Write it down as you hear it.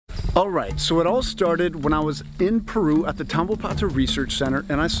Alright, so it all started when I was in Peru at the Tambalpata Research Center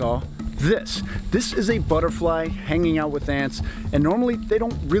and I saw this. This is a butterfly hanging out with ants, and normally they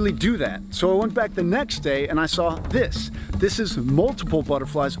don't really do that. So I went back the next day and I saw this. This is multiple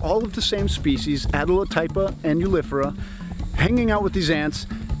butterflies, all of the same species, Atelotypa and Ulyphera, hanging out with these ants.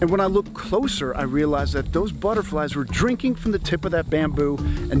 And when I looked closer, I realized that those butterflies were drinking from the tip of that bamboo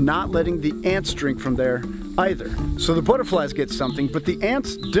and not letting the ants drink from there either. So the butterflies get something, but the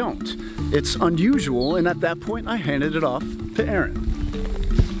ants don't. It's unusual, and at that point, I handed it off to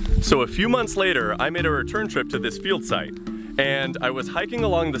Aaron. So a few months later, I made a return trip to this field site, and I was hiking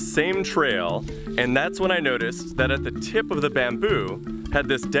along the same trail, and that's when I noticed that at the tip of the bamboo had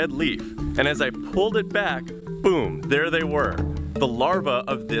this dead leaf. And as I pulled it back, boom, there they were, the larvae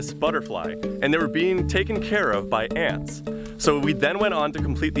of this butterfly, and they were being taken care of by ants. So we then went on to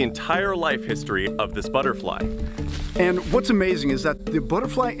complete the entire life history of this butterfly. And what's amazing is that the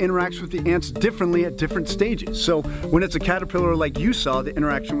butterfly interacts with the ants differently at different stages. So when it's a caterpillar like you saw, the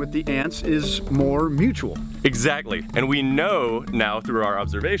interaction with the ants is more mutual. Exactly, and we know now through our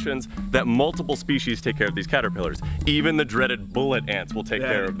observations that multiple species take care of these caterpillars. Even the dreaded bullet ants will take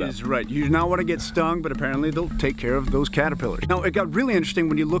care of them. That is right. You do not want to get stung, but apparently they'll take care of those caterpillars. Now it got really interesting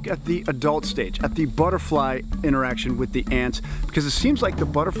when you look at the adult stage, at the butterfly interaction with the ants, because it seems like the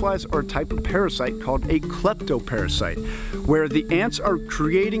butterflies are a type of parasite called a kleptoparasite, where the ants are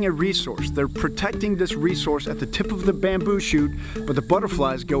creating a resource. They're protecting this resource at the tip of the bamboo shoot, but the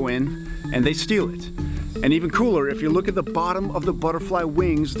butterflies go in and they steal it. And even cooler, if you look at the bottom of the butterfly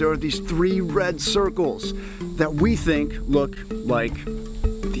wings, there are these 3 red circles that we think look like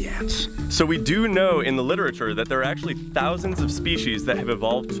the ants. So we do know in the literature that there are actually thousands of species that have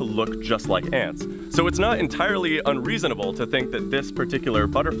evolved to look just like ants. So it's not entirely unreasonable to think that this particular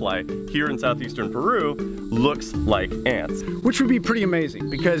butterfly here in southeastern Peru looks like ants. Which would be pretty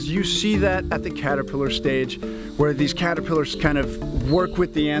amazing, because you see that at the caterpillar stage, where these caterpillars kind of work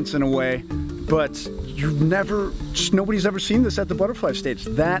with the ants in a way, but nobody's ever seen this at the butterfly stage.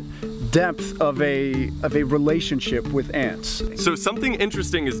 That depth of a relationship with ants. So something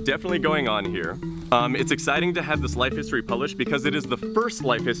interesting is definitely going on here. It's exciting to have this life history published because it is the first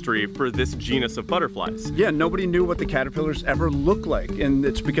life history for this genus of butterflies. Yeah, nobody knew what the caterpillars ever looked like, and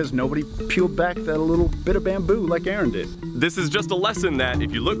it's because nobody peeled back that little bit of bamboo like Aaron did. This is just a lesson that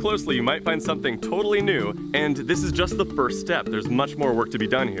if you look closely, you might find something totally new, and this is just the first step. There's much more work to be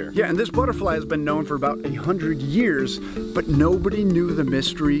done here. Yeah, and this butterfly has been known for about 100 years, but nobody knew the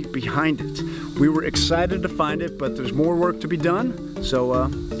mystery behind it. We were excited to find it, but there's more work to be done, so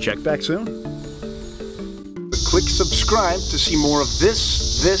check back soon. Click subscribe to see more of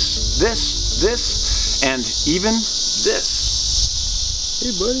this, and even this.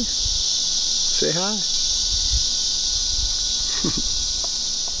 Hey buddy, say hi.